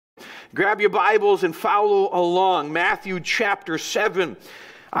Grab your Bibles and follow along. Matthew chapter 7.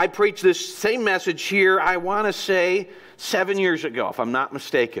 I preached this same message here, I want to say, 7 years ago, if I'm not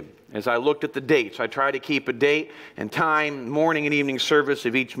mistaken. As I looked at the dates, I try to keep a date and time, morning and evening service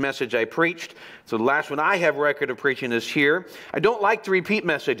of each message I preached. So the last one I have record of preaching is here. I don't like to repeat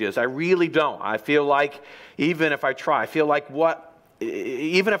messages. I really don't. I feel like, even if I try,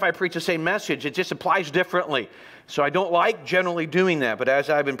 even if I preach the same message, it just applies differently. So I don't like generally doing that. But as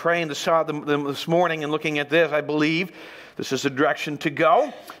I've been praying this morning and looking at this, I believe this is the direction to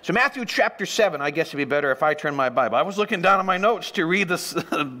go. So Matthew chapter 7, I guess it'd be better if I turn my Bible. I was looking down at my notes to read this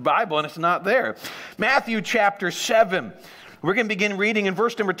Bible, and it's not there. Matthew chapter 7. We're going to begin reading in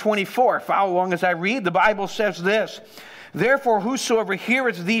verse number 24. Follow along as I read. The Bible says this: "Therefore whosoever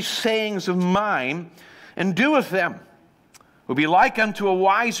heareth these sayings of mine, and doeth them, will be like unto a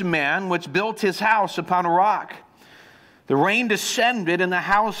wise man which built his house upon a rock. The rain descended, and the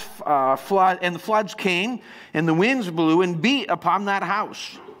house and the floods came, and the winds blew and beat upon that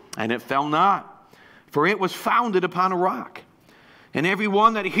house, and it fell not, for it was founded upon a rock. And every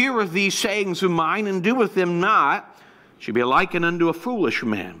one that heareth these sayings of mine, and doeth them not, shall be likened unto a foolish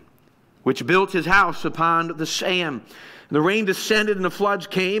man, which built his house upon the sand. And the rain descended, and the floods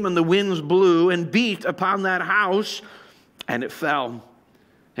came, and the winds blew and beat upon that house, and it fell.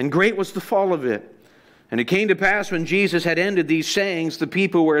 And great was the fall of it. And it came to pass, when Jesus had ended these sayings, the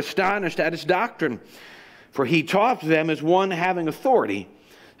people were astonished at his doctrine. For he taught them as one having authority,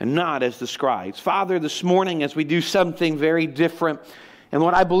 and not as the scribes." Father, this morning, as we do something very different, and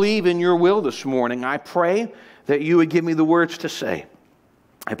what I believe in your will this morning, I pray that you would give me the words to say.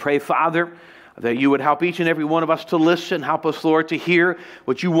 I pray, Father, that you would help each and every one of us to listen. Help us, Lord, to hear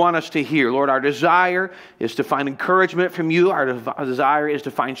what you want us to hear. Lord, our desire is to find encouragement from you. Our desire is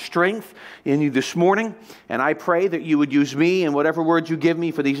to find strength in you this morning. And I pray that you would use me and whatever words you give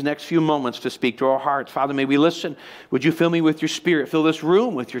me for these next few moments to speak to our hearts. Father, may we listen. Would you fill me with your Spirit? Fill this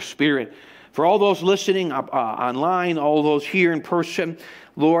room with your Spirit. For all those listening online, all those here in person,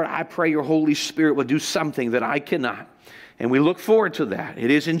 Lord, I pray your Holy Spirit will do something that I cannot. And we look forward to that. It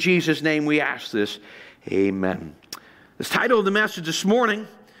is in Jesus' name we ask this. Amen. The title of the message this morning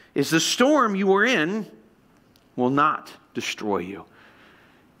is "The Storm You Are In Will Not Destroy You."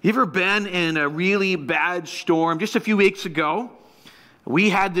 You ever been in a really bad storm? Just a few weeks ago,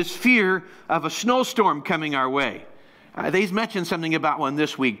 we had this fear of a snowstorm coming our way. They mentioned something about one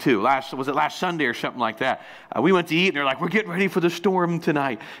this week too. Was it last Sunday or something like that? We went to eat and they're like, "We're getting ready for the storm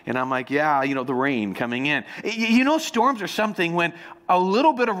tonight." And I'm like, yeah, the rain coming in. Storms are something when a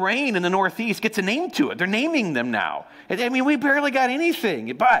little bit of rain in the Northeast gets a name to it. They're naming them now. I mean, we barely got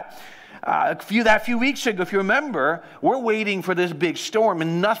anything. But a few weeks ago, if you remember, we're waiting for this big storm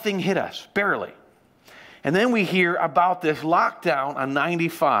and nothing hit us, barely. And then we hear about this lockdown on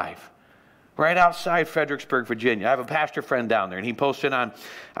 95. Right outside Fredericksburg, Virginia. I have a pastor friend down there, and he posted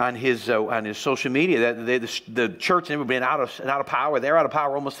on his social media that the church and everybody been out of power. They're out of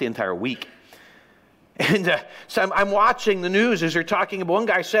power almost the entire week. And so I'm watching the news as they're talking about. One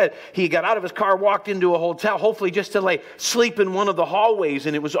guy said he got out of his car, walked into a hotel, hopefully just to sleep in one of the hallways,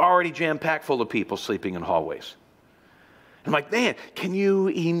 and it was already jam-packed full of people sleeping in hallways. I'm like, man, can you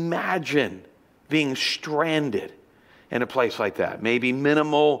imagine being stranded in a place like that? Maybe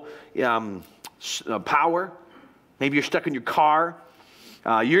minimal power. Maybe you're stuck in your car.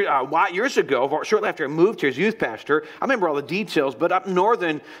 Years ago, shortly after I moved here as youth pastor, I remember all the details, but up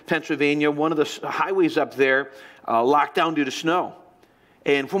northern Pennsylvania, one of the highways up there locked down due to snow.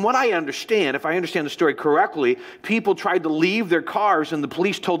 And from what I understand, if I understand the story correctly, people tried to leave their cars and the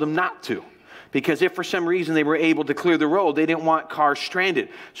police told them not to. Because if for some reason they were able to clear the road, they didn't want cars stranded.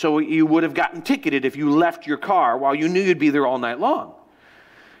 So you would have gotten ticketed if you left your car while you knew you'd be there all night long.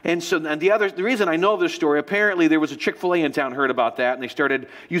 And so the reason I know this story, apparently there was a Chick-fil-A in town, heard about that, and they started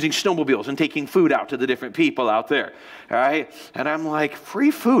using snowmobiles and taking food out to the different people out there. All right? And I'm like, free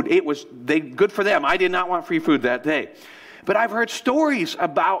food. Good for them. I did not want free food that day. But I've heard stories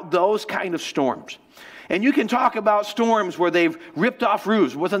about those kind of storms. And you can talk about storms where they've ripped off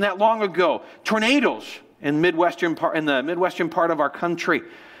roofs. It wasn't that long ago. Tornadoes in the midwestern part of our country.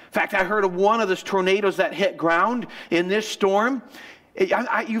 In fact, I heard of one of those tornadoes that hit ground in this storm.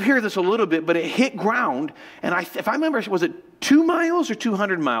 You hear this a little bit, but it hit ground. And if I remember, was it 2 miles or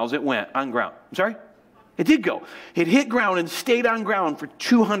 200 miles it went on ground? I'm sorry? It did go. It hit ground and stayed on ground for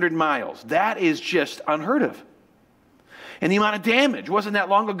 200 miles. That is just unheard of. And the amount of damage. Wasn't that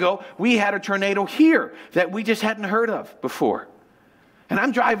long ago, we had a tornado here that we just hadn't heard of before. And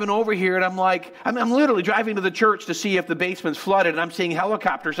I'm driving over here, and I'm like, I'm literally driving to the church to see if the basement's flooded, and I'm seeing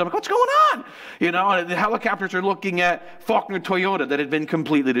helicopters. I'm like, what's going on? You know, and the helicopters are looking at Faulkner Toyota that had been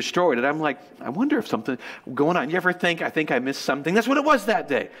completely destroyed. And I'm like, I wonder if something going on. You ever think, I think I missed something? That's what it was that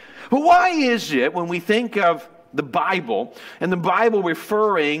day. But why is it when we think of the Bible, and the Bible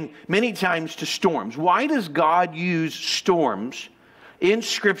referring many times to storms, why does God use storms in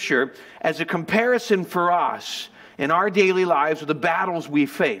Scripture as a comparison for us in our daily lives of the battles we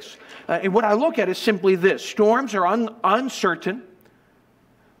face? And what I look at is simply this. Storms are uncertain,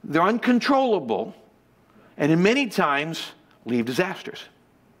 they're uncontrollable, and in many times leave disasters.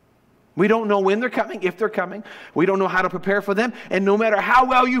 We don't know when they're coming, if they're coming. We don't know how to prepare for them. And no matter how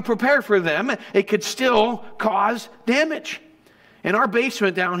well you prepare for them, it could still cause damage. In our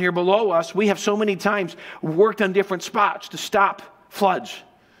basement down here below us, we have so many times worked on different spots to stop floods.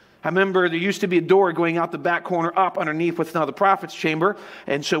 I remember there used to be a door going out the back corner up underneath what's now the prophet's chamber.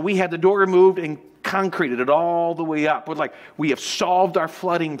 And so we had the door removed and concreted it all the way up. We're like, we have solved our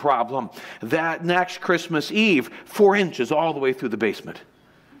flooding problem. That next Christmas Eve, 4 inches all the way through the basement.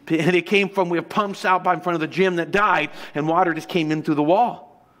 And it came from, we have pumps out by in front of the gym that died, and water just came in through the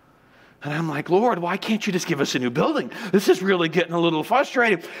wall. And I'm like, Lord, why can't you just give us a new building? This is really getting a little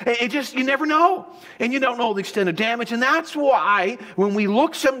frustrating. You never know. And you don't know the extent of damage. And that's why when we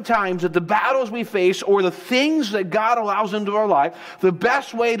look sometimes at the battles we face or the things that God allows into our life, the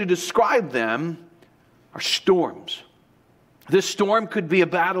best way to describe them are storms. This storm could be a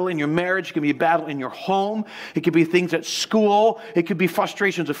battle in your marriage. It could be a battle in your home. It could be things at school. It could be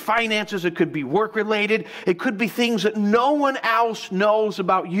frustrations of finances. It could be work-related. It could be things that no one else knows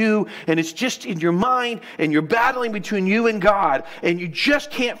about you, and it's just in your mind, and you're battling between you and God, and you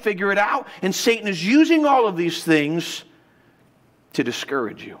just can't figure it out. And Satan is using all of these things to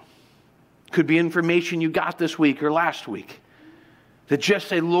discourage you. It could be information you got this week or last week that just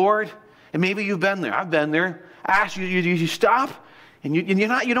say, Lord, and maybe you've been there. I've been there. I ask you, you stop, and you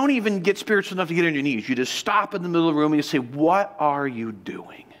don't even get spiritual enough to get on your knees. You just stop in the middle of the room and you say, what are you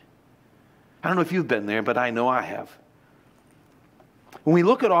doing? I don't know if you've been there, but I know I have. When we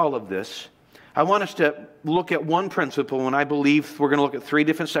look at all of this, I want us to look at one principle, and I believe we're going to look at 3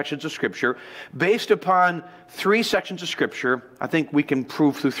 different sections of Scripture. Based upon 3 sections of Scripture, I think we can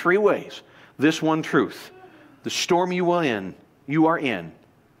prove through 3 ways this one truth. The storm you are in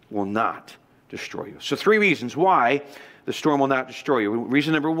will not destroy you. So 3 reasons why the storm will not destroy you.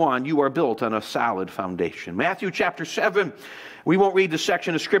 Reason number 1, you are built on a solid foundation. Matthew chapter 7, we won't read the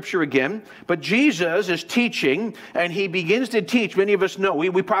section of Scripture again, but Jesus is teaching, and he begins to teach. Many of us know,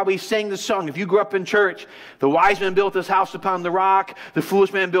 we probably sang the song. If you grew up in church, the wise man built his house upon the rock, the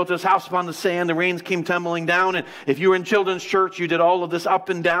foolish man built his house upon the sand, the rains came tumbling down, and if you were in children's church, you did all of this up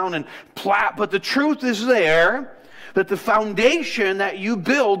and down and flat, but the truth is there, that the foundation that you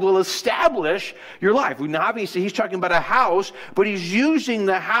build will establish your life. Now, obviously, he's talking about a house, but he's using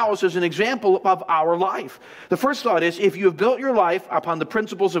the house as an example of our life. The first thought is, if you have built your life upon the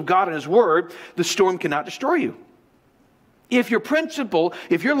principles of God and His Word, the storm cannot destroy you. If your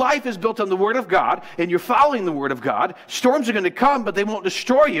life is built on the Word of God, and you're following the Word of God, storms are going to come, but they won't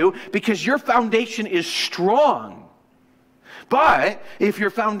destroy you because your foundation is strong. But if your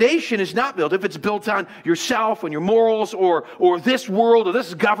foundation is not built, if it's built on yourself and your morals or this world or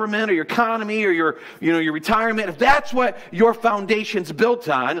this government or your economy or your retirement, if that's what your foundation's built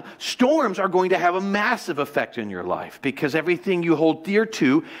on, storms are going to have a massive effect in your life because everything you hold dear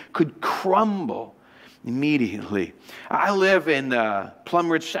to could crumble immediately. I live in the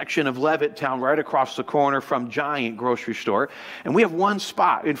Plum Ridge section of Levittown, right across the corner from Giant grocery store, and we have one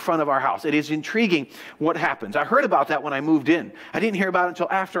spot in front of our house. It is intriguing what happens. I heard about that when I moved in. I didn't hear about it until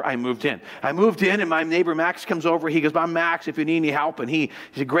after I moved in. I moved in, and my neighbor Max comes over. He goes, I'm Max, if you need any help, and he's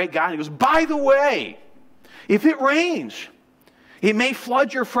a great guy. And he goes, by the way, if it rains, it may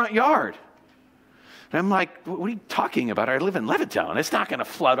flood your front yard. And I'm like, what are you talking about? I live in Levittown. It's not going to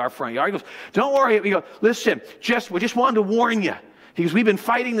flood our front yard. He goes, don't worry. We go, listen, we just wanted to warn you. He goes, we've been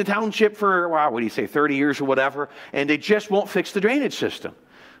fighting the township for, 30 years or whatever, and they just won't fix the drainage system.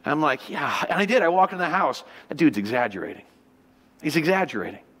 And I'm like, yeah. And I did. I walked in the house. That dude's exaggerating. He's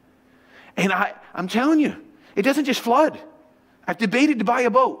exaggerating. And I'm telling you, it doesn't just flood. I've debated to buy a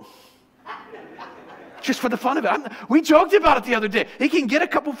boat. Just for the fun of it. We joked about it the other day. It can get a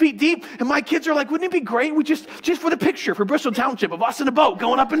couple feet deep, and my kids are like, wouldn't it be great? We just for the picture, for Bristol Township, of us in a boat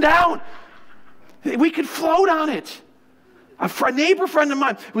going up and down. We could float on it. A neighbor friend of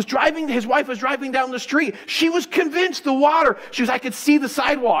mine his wife was driving down the street. She was convinced the water, I could see the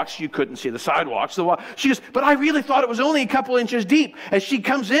sidewalks. You couldn't see the sidewalks. She goes, but I really thought it was only a couple inches deep. As she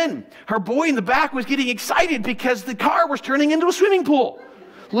comes in, her boy in the back was getting excited because the car was turning into a swimming pool.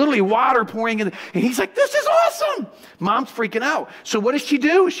 Literally water pouring in. And he's like, this is awesome. Mom's freaking out. So what does she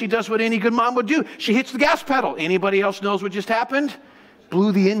do? She does what any good mom would do. She hits the gas pedal. Anybody else knows what just happened?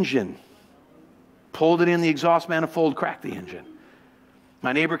 Blew the engine. Pulled it in the exhaust manifold, cracked the engine.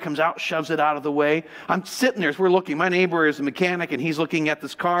 My neighbor comes out, shoves it out of the way. I'm sitting there as we're looking. My neighbor is a mechanic, and he's looking at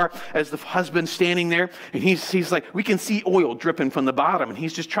this car as the husband's standing there. And he's like, we can see oil dripping from the bottom. And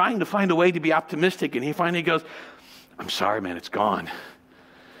he's just trying to find a way to be optimistic. And he finally goes, I'm sorry, man, it's gone.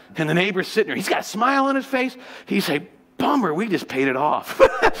 And the neighbor's sitting there. He's got a smile on his face. He's like, bummer, we just paid it off.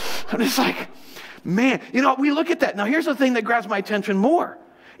 I'm just like, man, we look at that. Now, here's the thing that grabs my attention more.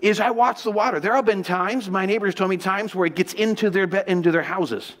 Is I watch the water. There have been times, my neighbors told me times, where it gets into their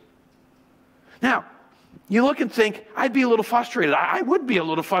houses. Now, you look and think, I'd be a little frustrated. I would be a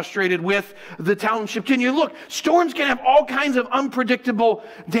little frustrated with the township. Can you look? Storms can have all kinds of unpredictable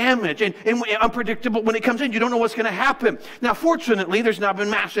damage and unpredictable when it comes in. You don't know what's going to happen. Now, fortunately, there's not been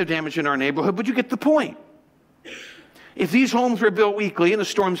massive damage in our neighborhood, but you get the point. If these homes were built weekly and the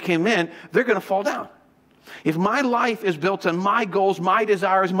storms came in, they're going to fall down. If my life is built on my goals, my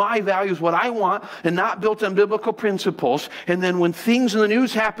desires, my values, what I want, and not built on biblical principles, and then when things in the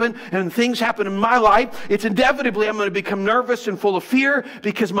news happen and things happen in my life, it's inevitably I'm going to become nervous and full of fear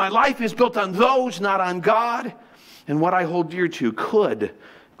because my life is built on those, not on God. And what I hold dear to could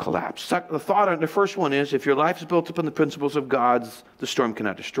collapse. The first one is, if your life is built upon the principles of God, the storm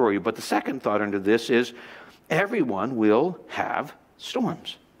cannot destroy you. But the second thought under this is, everyone will have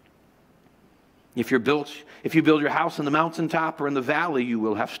storms. If you build your house on the mountaintop or in the valley, you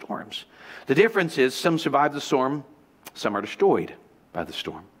will have storms. The difference is some survive the storm, some are destroyed by the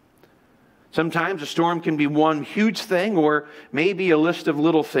storm. Sometimes a storm can be one huge thing or maybe a list of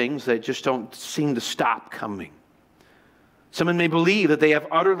little things that just don't seem to stop coming. Someone may believe that they have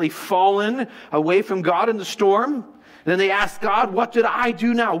utterly fallen away from God in the storm. And then they ask God, what did I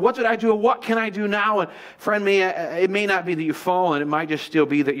do now? What did I do? What can I do now? And friend, it may not be that you've fallen. It might just still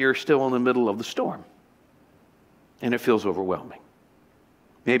be that you're still in the middle of the storm. And it feels overwhelming.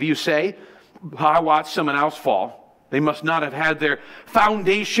 Maybe you say, I watched someone else fall. They must not have had their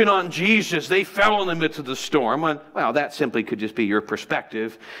foundation on Jesus. They fell in the midst of the storm. Well, that simply could just be your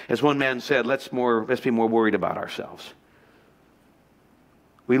perspective. As one man said, let's be more worried about ourselves.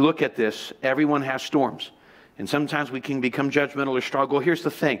 We look at this. Everyone has storms. And sometimes we can become judgmental or struggle. Here's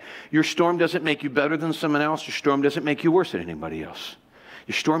the thing. Your storm doesn't make you better than someone else. Your storm doesn't make you worse than anybody else.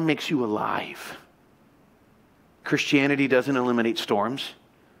 Your storm makes you alive. Christianity doesn't eliminate storms.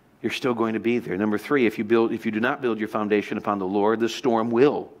 You're still going to be there. Number three, if you do not build your foundation upon the Lord, the storm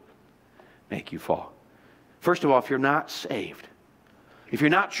will make you fall. First of all, if you're not saved, if you're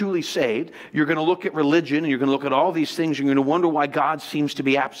not truly saved, you're going to look at religion and you're going to look at all these things. You're going to wonder why God seems to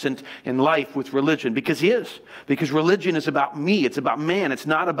be absent in life with religion. Because He is. Because religion is about me. It's about man. It's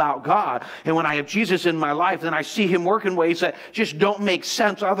not about God. And when I have Jesus in my life, then I see Him work in ways that just don't make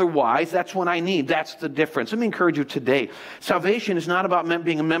sense otherwise. That's what I need. That's the difference. Let me encourage you today. Salvation is not about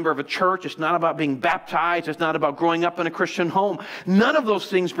being a member of a church. It's not about being baptized. It's not about growing up in a Christian home. None of those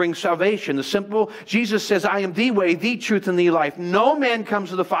things bring salvation. Jesus says, I am the way, the truth, and the life. No man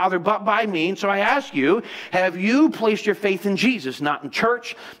comes to the Father but by me. And so I ask you, have you placed your faith in Jesus? Not in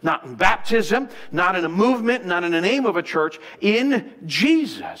church, not in baptism, not in a movement, not in the name of a church, in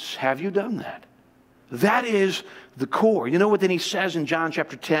Jesus. Have you done that? That is the core. You know what then He says in John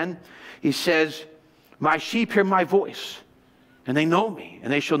chapter 10? He says, my sheep hear my voice, and they know me,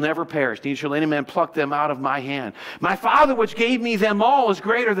 and they shall never perish. Neither shall any man pluck them out of my hand. My Father which gave me them all is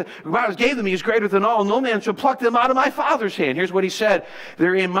greater than, gave them me is greater than all. No man shall pluck them out of my Father's hand. Here's what He said.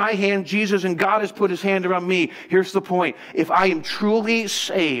 They're in my hand, Jesus, and God has put His hand around me. Here's the point. If I am truly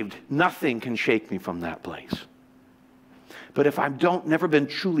saved, nothing can shake me from that place. But if I've never been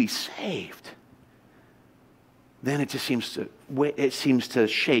truly saved, then it just seems to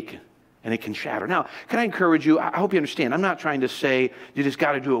shake and it can shatter. Now, can I encourage you? I hope you understand. I'm not trying to say you just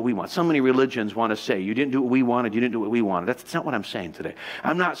got to do what we want. So many religions want to say you didn't do what we wanted, you didn't do what we wanted. That's not what I'm saying today.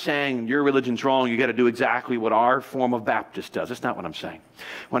 I'm not saying your religion's wrong, you got to do exactly what our form of Baptist does. That's not what I'm saying.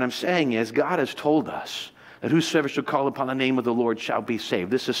 What I'm saying is God has told us that whosoever shall call upon the name of the Lord shall be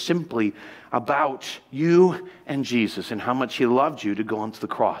saved. This is simply about you and Jesus and how much He loved you to go onto the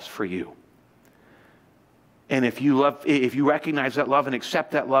cross for you. And if you recognize that love and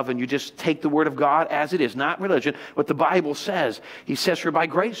accept that love, and you just take the Word of God as it is, not religion, what the Bible says. He says, for by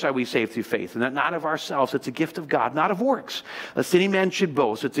grace are we saved through faith, and that not of ourselves. It's a gift of God, not of works, lest any man should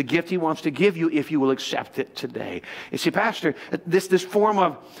boast. It's a gift He wants to give you if you will accept it today. You see, Pastor, this form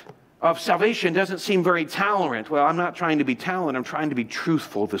of salvation doesn't seem very tolerant. Well, I'm not trying to be tolerant. I'm trying to be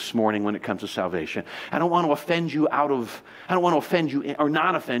truthful this morning when it comes to salvation. I don't want to offend you I don't want to offend you or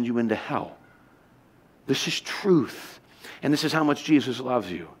not offend you into hell. This is truth. And this is how much Jesus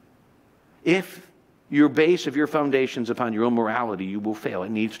loves you. If your base of your foundations upon your own morality, you will fail.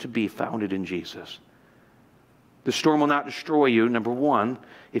 It needs to be founded in Jesus. The storm will not destroy you, number one,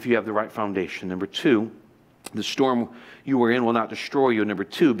 if you have the right foundation. Number two, the storm you are in will not destroy you. Number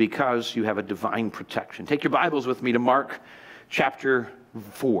two, because you have a divine protection. Take your Bibles with me to Mark chapter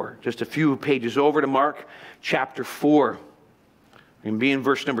 4. Just a few pages over to Mark chapter 4. We're going to be in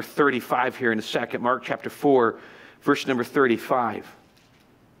verse number 35 here in a second. Mark chapter 4, verse number 35.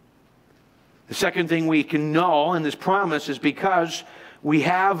 The second thing we can know in this promise is because we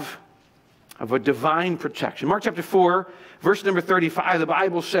have of a divine protection. Mark chapter 4, verse number 35, the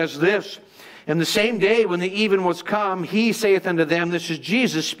Bible says this, "And the same day when the even was come, he saith unto them," this is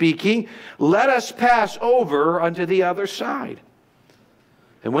Jesus speaking, "Let us pass over unto the other side.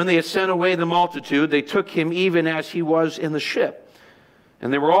 And when they had sent away the multitude, they took him even as he was in the ship.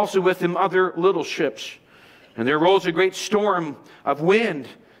 And there were also with him other little ships. And there arose a great storm of wind,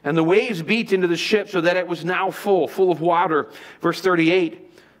 and the waves beat into the ship so that it was now full of water." Verse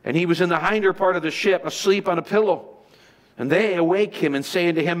 38, "And he was in the hinder part of the ship, asleep on a pillow. And they awake him and say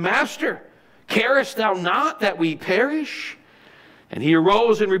unto him, Master, carest thou not that we perish? And he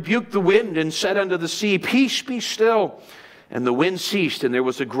arose and rebuked the wind and said unto the sea, Peace, be still. And the wind ceased, and there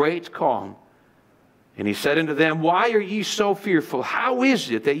was a great calm. And he said unto them, Why are ye so fearful? How is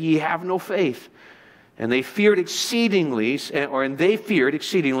it that ye have no faith? And they feared exceedingly, and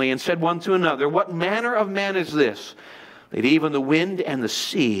said one to another, What manner of man is this, that even the wind and the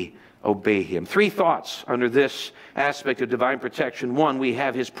sea obey him?" Three thoughts under this aspect of divine protection. One, we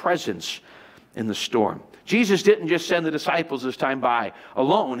have his presence in the storm. Jesus didn't just send the disciples this time by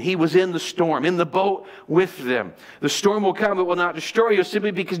alone. He was in the storm, in the boat with them. The storm will come, but will not destroy you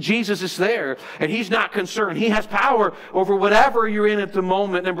simply because Jesus is there and he's not concerned. He has power over whatever you're in at the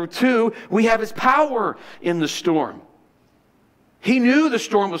moment. Number two, we have his power in the storm. He knew the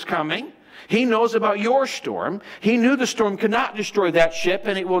storm was coming. He knows about your storm. He knew the storm could not destroy that ship,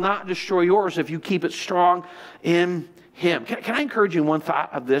 and it will not destroy yours if you keep it strong in him. Can I encourage you in one thought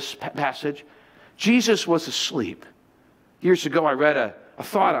of this passage? Jesus was asleep. Years ago, I read a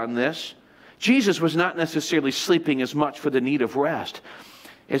thought on this. Jesus was not necessarily sleeping as much for the need of rest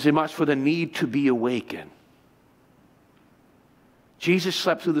as much for the need to be awakened. Jesus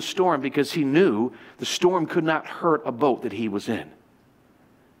slept through the storm because he knew the storm could not hurt a boat that he was in.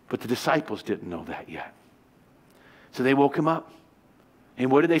 But the disciples didn't know that yet. So they woke him up. And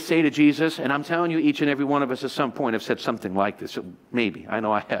what did they say to Jesus? And I'm telling you, each and every one of us at some point have said something like this. Maybe. I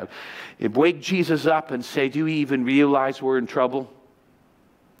know I have. It wake Jesus up and say, do you even realize we're in trouble?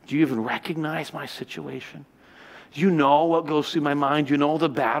 Do you even recognize my situation? Do you know what goes through my mind? Do you know the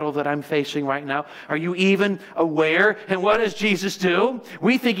battle that I'm facing right now? Are you even aware? And what does Jesus do?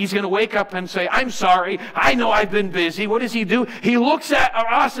 We think he's going to wake up and say, I'm sorry. I know I've been busy. What does he do? He looks at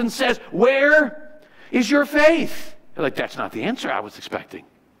us and says, where is your faith? You're like, that's not the answer I was expecting.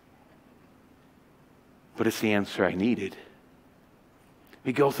 But it's the answer I needed.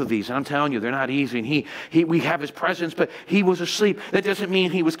 We go through these, and I'm telling you, they're not easy. And we have his presence, but he was asleep. That doesn't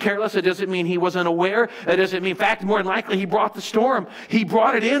mean he was careless. It doesn't mean he wasn't aware. That doesn't mean, in fact, more than likely, he brought the storm. He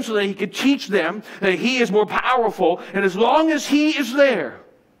brought it in so that he could teach them that he is more powerful. And as long as he is there,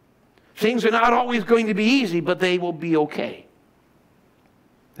 things are not always going to be easy, but they will be okay.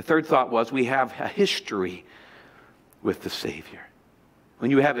 The third thought was we have a history with the Savior. When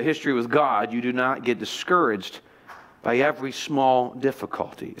you have a history with God, you do not get discouraged by every small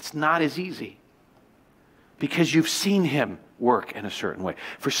difficulty. It's not as easy because you've seen him work in a certain way.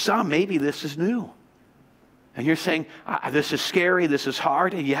 For some, maybe this is new. And you're saying, this is scary, this is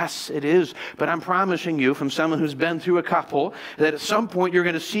hard. And yes, it is. But I'm promising you from someone who's been through a couple that at some point you're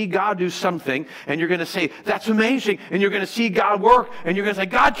going to see God do something and you're going to say, that's amazing. And you're going to see God work and you're going to say,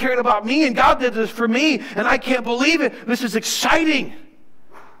 God cared about me and God did this for me and I can't believe it. This is exciting.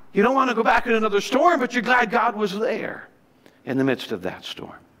 You don't want to go back in another storm, but you're glad God was there in the midst of that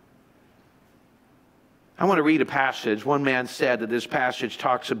storm. I want to read a passage. One man said that this passage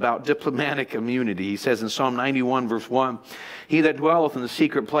talks about diplomatic immunity. He says in Psalm 91, verse 1, He that dwelleth in the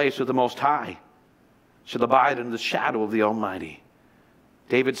secret place of the Most High shall abide under the shadow of the Almighty.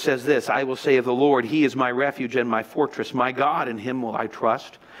 David says this, I will say of the Lord, he is my refuge and my fortress, my God, in him will I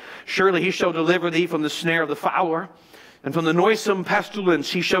trust. Surely he shall deliver thee from the snare of the fowler, and from the noisome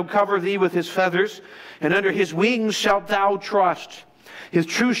pestilence. He shall cover thee with his feathers, and under his wings shalt thou trust. His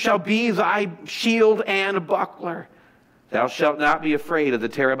truth shall be thy shield and buckler. Thou shalt not be afraid of the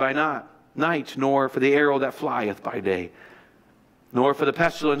terror by night, nor for the arrow that flieth by day, nor for the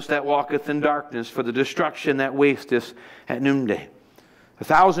pestilence that walketh in darkness, for the destruction that wasteth at noonday.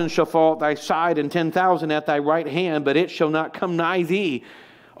 1,000 shall fall at thy side, and 10,000 at thy right hand, but it shall not come nigh thee.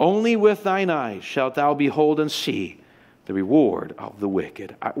 Only with thine eyes shalt thou behold and see the reward of the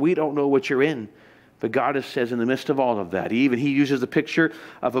wicked. We don't know what you're in, but God says in the midst of all of that, he uses the picture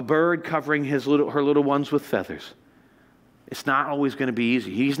of a bird covering her little ones with feathers. It's not always going to be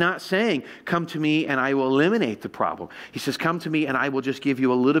easy. He's not saying, come to me and I will eliminate the problem. He says, come to me and I will just give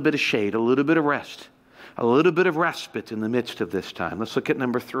you a little bit of shade, a little bit of rest, a little bit of respite in the midst of this time. Let's look at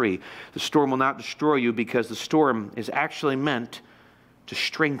number 3. The storm will not destroy you, because the storm is actually meant to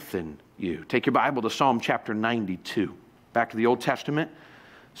strengthen you. Take your Bible to Psalm chapter 92. Back to the Old Testament,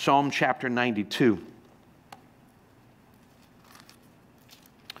 Psalm chapter 92.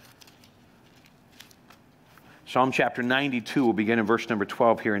 Psalm chapter 92, we'll begin in verse number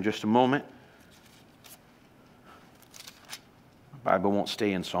 12 here in just a moment. The Bible won't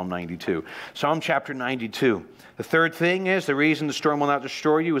stay in Psalm 92. Psalm chapter 92. The third thing is, the reason the storm will not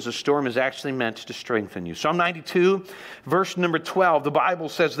destroy you is the storm is actually meant to strengthen you. Psalm 92, verse number 12, the Bible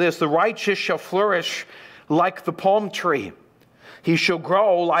says this, the righteous shall flourish like the palm tree. He shall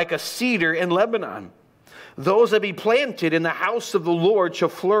grow like a cedar in Lebanon. Those that be planted in the house of the Lord shall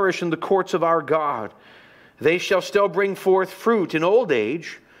flourish in the courts of our God. They shall still bring forth fruit in old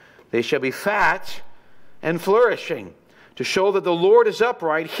age. They shall be fat and flourishing, to show that the Lord is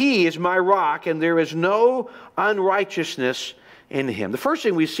upright. He is my rock, and there is no unrighteousness in him. The first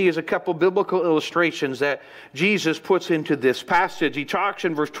thing we see is a couple biblical illustrations that Jesus puts into this passage. He talks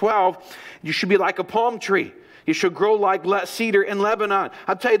in verse 12, you should be like a palm tree. You should grow like cedar in Lebanon.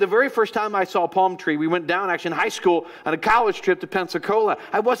 I'll tell you, the very first time I saw a palm tree, we went down actually in high school on a college trip to Pensacola.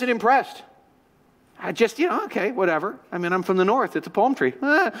 I wasn't impressed. I just, okay, whatever. I mean, I'm from the north. It's a palm tree.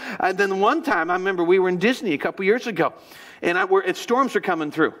 And then one time, I remember we were in Disney a couple years ago, and storms are coming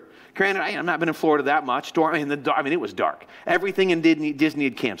through. Granted, I've not been in Florida that much. It was dark. Everything in Disney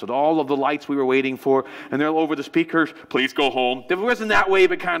had canceled. All of the lights we were waiting for, and they're all over the speakers, please go home. It wasn't that way,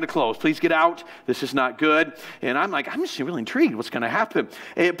 but kind of close. Please get out. This is not good. And I'm just really intrigued what's going to happen.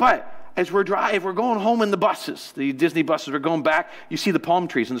 But as we're going home in the buses, the Disney buses are going back, you see the palm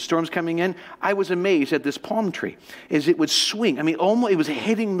trees and the storm's coming in. I was amazed at this palm tree as it would swing. Almost it was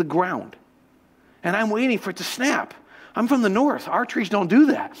hitting the ground. And I'm waiting for it to snap. I'm from the north. Our trees don't do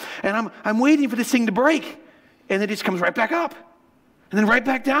that. And I'm waiting for this thing to break. And it just comes right back up. And then right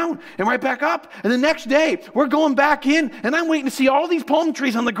back down. And right back up. And the next day, we're going back in. And I'm waiting to see all these palm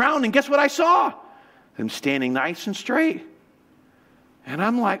trees on the ground. And guess what I saw? Them standing nice and straight. And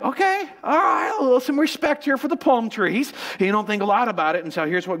I'm like, okay, all right, a little some respect here for the palm trees. And you don't think a lot about it. And so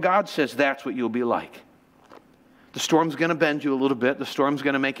here's what God says. That's what you'll be like. The storm's going to bend you a little bit. The storm's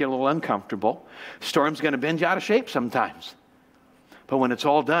going to make you a little uncomfortable. The storm's going to bend you out of shape sometimes. But when it's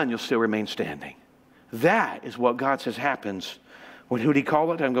all done, you'll still remain standing. That is what God says happens. Who did he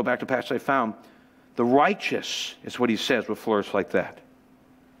call it? I can go back to the passage I found. The righteous is what he says will flourish like that.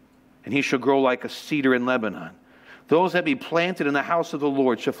 And he shall grow like a cedar in Lebanon. Those that be planted in the house of the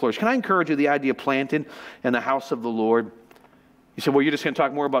Lord shall flourish. Can I encourage you, the idea of planted in the house of the Lord? You say, well, you're just going to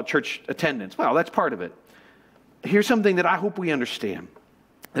talk more about church attendance. Well, that's part of it. Here's something that I hope we understand.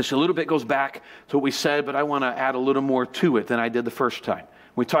 This a little bit goes back to what we said, but I want to add a little more to it than I did the first time.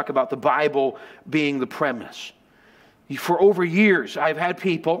 We talk about the Bible being the premise. For over years, I've had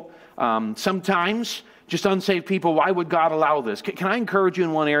people, sometimes just unsaved people, why would God allow this? Can I encourage you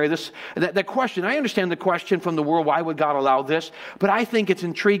in one area? That question, I understand the question from the world, why would God allow this? But I think it's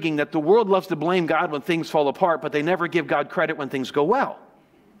intriguing that the world loves to blame God when things fall apart, but they never give God credit when things go well.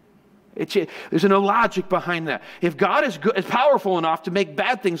 There's no logic behind that. If God is powerful enough to make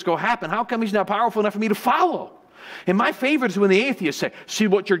bad things happen, how come he's not powerful enough for me to follow? And my favorite is when the atheists say, see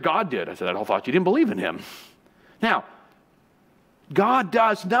what your God did. I said, I thought you didn't believe in him. Now, God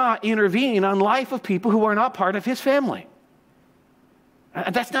does not intervene on life of people who are not part of his family.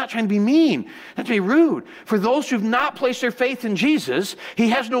 That's not trying to be mean. That's to be rude. For those who have not placed their faith in Jesus, he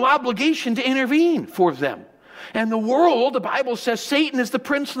has no obligation to intervene for them. And the world, the Bible says, Satan is the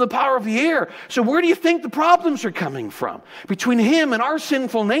prince and the power of the air. So where do you think the problems are coming from? Between him and our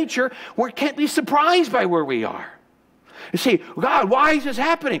sinful nature, we can't be surprised by where we are. You see, God, why is this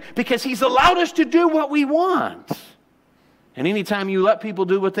happening? Because he's allowed us to do what we want. And anytime you let people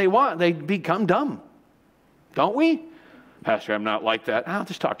do what they want, they become dumb. Don't we? Pastor, I'm not like that. I'll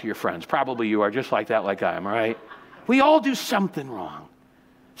just talk to your friends. Probably you are just like that, like I am, all right? We all do something wrong.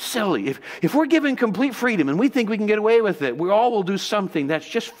 Silly. If we're given complete freedom and we think we can get away with it, we all will do something that's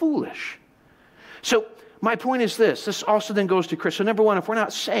just foolish. So my point is this. This also then goes to Chris. So number one, if we're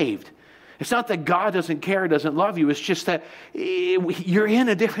not saved, it's not that God doesn't care, doesn't love you. It's just that you're in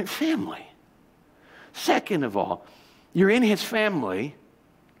a different family. Second of all, you're in his family,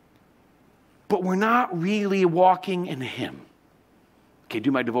 but we're not really walking in him. Okay,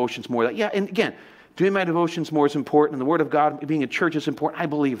 do my devotions more. Yeah, and again, doing my devotions more is important, and the Word of God, being in church is important. I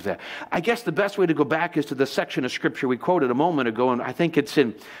believe that. I guess the best way to go back is to the section of Scripture we quoted a moment ago, and I think it's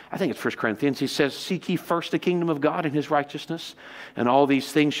 1 Corinthians. He says, seek ye first the kingdom of God and his righteousness, and all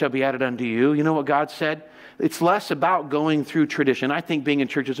these things shall be added unto you. You know what God said? It's less about going through tradition. I think being in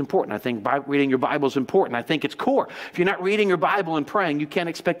church is important. I think reading your Bible is important. I think it's core. If you're not reading your Bible and praying, you can't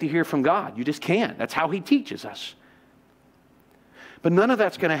expect to hear from God. You just can't. That's how he teaches us. But none of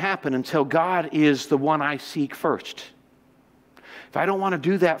that's going to happen until God is the one I seek first. If I don't want to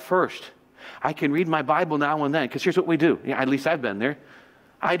do that first, I can read my Bible now and then. Because here's what we do. Yeah, at least I've been there.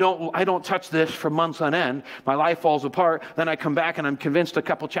 I don't touch this for months on end. My life falls apart. Then I come back and I'm convinced a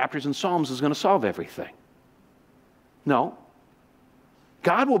couple chapters in Psalms is going to solve everything. No.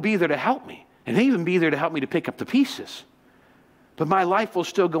 God will be there to help me. And he'll even be there to help me to pick up the pieces. But my life will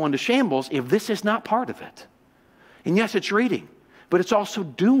still go into shambles if this is not part of it. And yes, it's reading. But it's also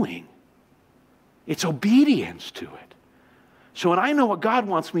doing. It's obedience to it. So when I know what God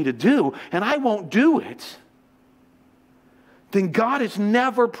wants me to do, and I won't do it, then God has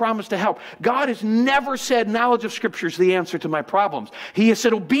never promised to help. God has never said knowledge of Scripture is the answer to my problems. He has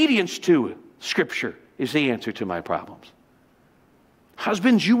said obedience to Scripture is the answer to my problems.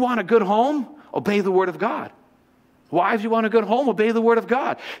 Husbands, you want a good home? Obey the Word of God. Wives, you want a good home? Obey the Word of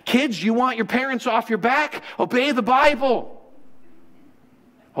God. Kids, you want your parents off your back? Obey the Bible.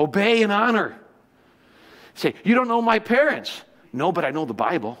 Obey and honor. Say, you don't know my parents. No, but I know the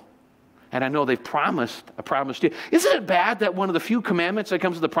Bible. And I know they've promised a promise to you. Isn't it bad that one of the few commandments that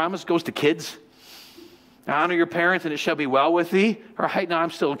comes with the promise goes to kids? Honor your parents and it shall be well with thee. All right, now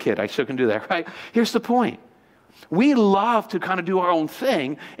I'm still a kid. I still can do that, right? Here's the point. We love to kind of do our own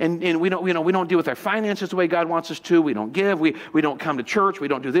thing, and we don't deal with our finances the way God wants us to. We don't give. We don't come to church. We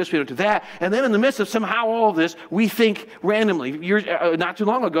don't do this. We don't do that. And then in the midst of somehow all of this, we think randomly. Not too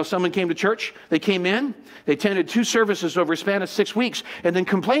long ago, someone came to church. They came in. They attended 2 services over a span of 6 weeks, and then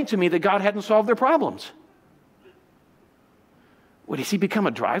complained to me that God hadn't solved their problems. What, has he become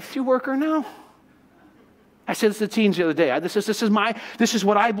a drive-through worker now? I said this to the teens the other day. This is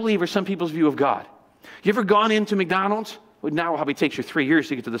what I believe are some people's view of God. You ever gone into McDonald's? Well, now it probably takes you 3 years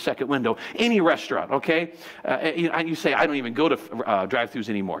to get to the second window. Any restaurant, okay? You say, I don't even go to drive-thrus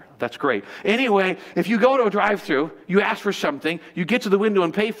anymore. That's great. Anyway, if you go to a drive-thru, you ask for something, you get to the window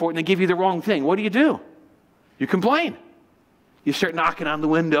and pay for it, and they give you the wrong thing. What do? You complain. You start knocking on the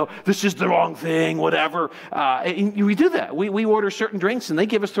window. This is the wrong thing, whatever. We do that. We order certain drinks, and they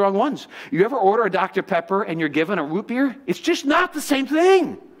give us the wrong ones. You ever order a Dr. Pepper, and you're given a root beer? It's just not the same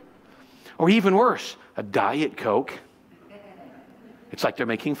thing. Or even worse, a Diet Coke. It's like they're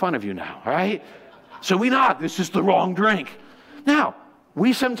making fun of you now, all right? So we nod, this is the wrong drink. Now,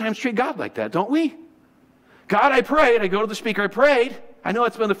 we sometimes treat God like that, don't we? God, I prayed. I go to the speaker, I prayed. I know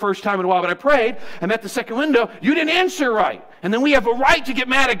it's been the first time in a while, but I prayed. I'm at the second window. You didn't answer right. And then we have a right to get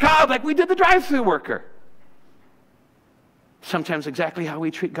mad at God like we did the drive-thru worker. Sometimes exactly how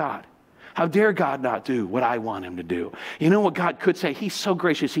we treat God. How dare God not do what I want him to do? You know what God could say? He's so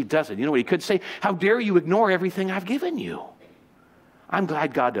gracious, he doesn't. You know what he could say? How dare you ignore everything I've given you? I'm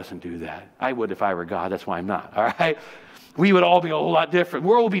glad God doesn't do that. I would if I were God. That's why I'm not. All right? We would all be a whole lot different. The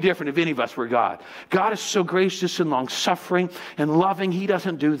world would be different if any of us were God. God is so gracious and long-suffering and loving. He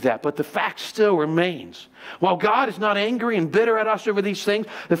doesn't do that. But the fact still remains. While God is not angry and bitter at us over these things,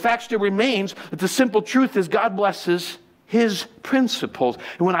 the fact still remains that the simple truth is God blesses his principles.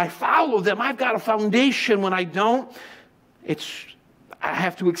 And when I follow them, I've got a foundation. When I don't, I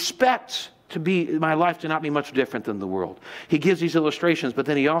have to expect my life to not be much different than the world. He gives these illustrations, but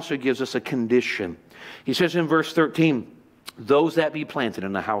then he also gives us a condition. He says in verse 13, those that be planted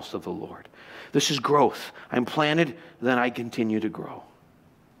in the house of the Lord. This is growth. I'm planted, then I continue to grow.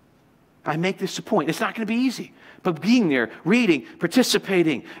 I make this a point. It's not going to be easy. But being there, reading,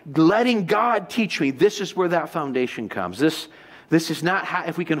 participating, letting God teach me, this is where that foundation comes. This is not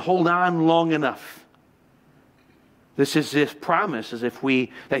if we can hold on long enough. This is this promise as if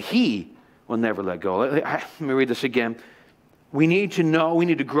that he will never let go. Let me read this again. We need to know, we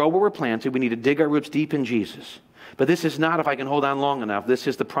need to grow where we're planted. We need to dig our roots deep in Jesus. But this is not if I can hold on long enough. This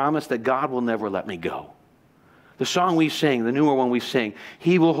is the promise that God will never let me go. The song we sing, the newer one we sing,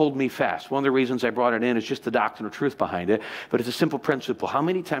 He will hold me fast. One of the reasons I brought it in is just the doctrine of truth behind it, but it's a simple principle. How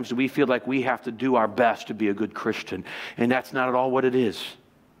many times do we feel like we have to do our best to be a good Christian? And that's not at all what it is.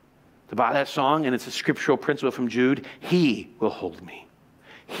 About that song, and it's a scriptural principle from Jude, He will hold me.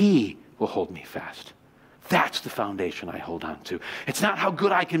 He will hold me fast. That's the foundation I hold on to. It's not how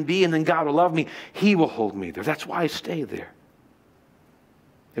good I can be and then God will love me. He will hold me there. That's why I stay there.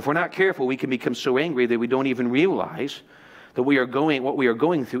 If we're not careful, we can become so angry that we don't even realize that what we are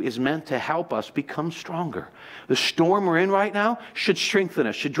going through is meant to help us become stronger. The storm we're in right now should strengthen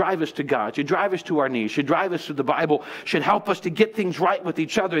us, should drive us to God, should drive us to our knees, should drive us to the Bible, should help us to get things right with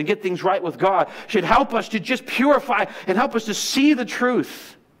each other and get things right with God, should help us to just purify and help us to see the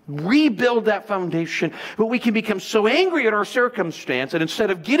truth, rebuild that foundation. But we can become so angry at our circumstance that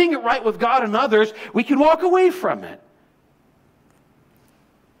instead of getting it right with God and others, we can walk away from it.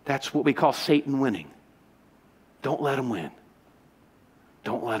 That's what we call Satan winning. Don't let him win.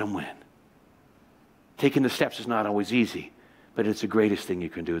 Don't let him win. Taking the steps is not always easy, but it's the greatest thing you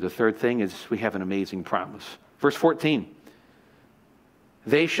can do. The third thing is we have an amazing promise. Verse 14.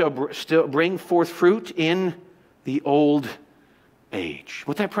 They shall still bring forth fruit in the old age.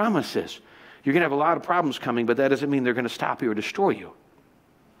 What that promise is. You're going to have a lot of problems coming, but that doesn't mean they're going to stop you or destroy you.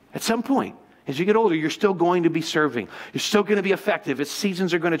 At some point, as you get older, you're still going to be serving. You're still going to be effective. Its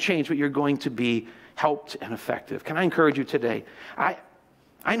seasons are going to change, but you're going to be helped and effective. Can I encourage you today?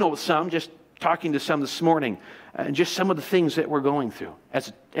 I know some, just talking to some this morning, just some of the things that we're going through.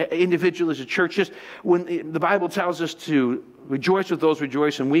 As an individual, as a church, just when the Bible tells us to rejoice with those who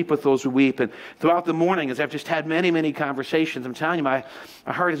rejoice and weep with those who weep. And throughout the morning, as I've just had many, many conversations, I'm telling you, my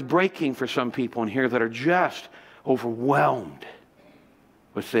heart is breaking for some people in here that are just overwhelmed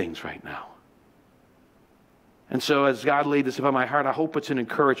with things right now. And so as God laid this upon my heart, I hope it's an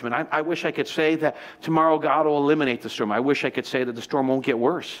encouragement. I wish I could say that tomorrow God will eliminate the storm. I wish I could say that the storm won't get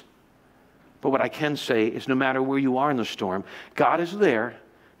worse. But what I can say is no matter where you are in the storm, God is there,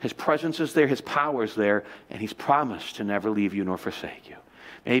 His presence is there, His power is there, and He's promised to never leave you nor forsake you.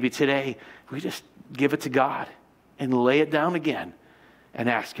 Maybe today we just give it to God and lay it down again and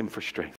ask Him for strength.